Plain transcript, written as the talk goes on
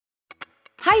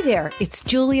Hi there, it's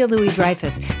Julia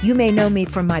Louis-Dreyfus. You may know me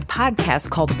from my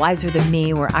podcast called Wiser Than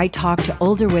Me, where I talk to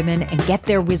older women and get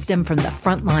their wisdom from the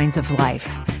front lines of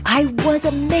life. I was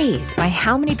amazed by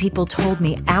how many people told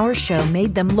me our show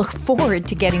made them look forward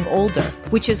to getting older,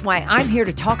 which is why I'm here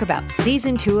to talk about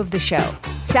season 2 of the show.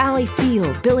 Sally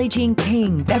Field, Billie Jean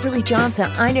King, Beverly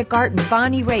Johnson, Ina Garten,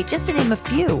 Bonnie Raitt, just to name a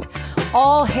few.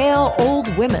 All hail old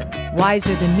women.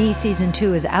 Wiser Than Me season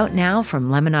 2 is out now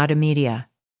from Lemonada Media.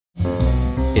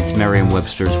 It's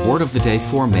Merriam-Webster's Word of the Day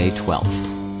for May 12th.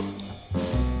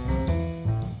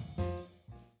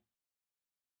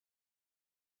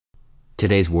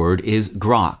 Today's word is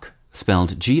grok,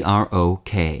 spelled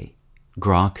G-R-O-K.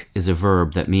 Grok is a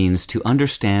verb that means to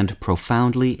understand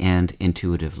profoundly and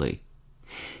intuitively.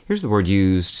 Here's the word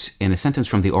used in a sentence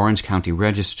from the Orange County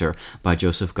Register by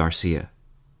Joseph Garcia.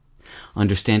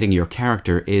 Understanding your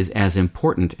character is as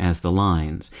important as the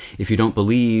lines. If you don't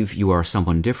believe you are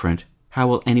someone different, how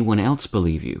will anyone else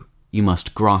believe you? You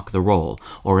must grok the role,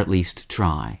 or at least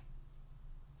try.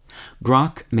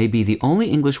 Grok may be the only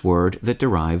English word that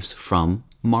derives from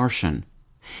Martian.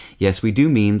 Yes, we do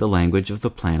mean the language of the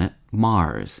planet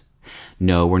Mars.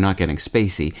 No, we're not getting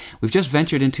spacey. We've just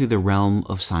ventured into the realm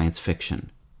of science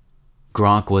fiction.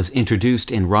 Grok was introduced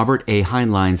in Robert A.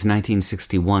 Heinlein's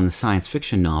 1961 science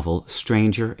fiction novel,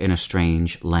 Stranger in a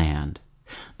Strange Land.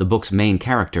 The book's main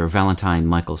character, Valentine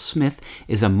Michael Smith,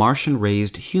 is a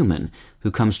Martian-raised human who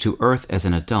comes to Earth as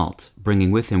an adult,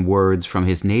 bringing with him words from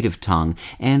his native tongue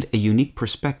and a unique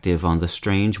perspective on the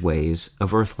strange ways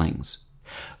of earthlings.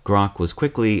 Grok was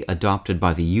quickly adopted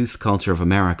by the youth culture of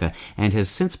America and has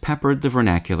since peppered the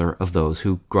vernacular of those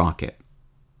who grok it.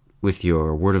 With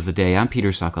your Word of the Day, I'm Peter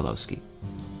Sokolowski.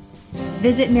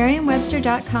 Visit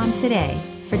Merriam-Webster.com today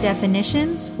for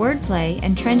definitions, wordplay,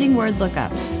 and trending word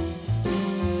lookups.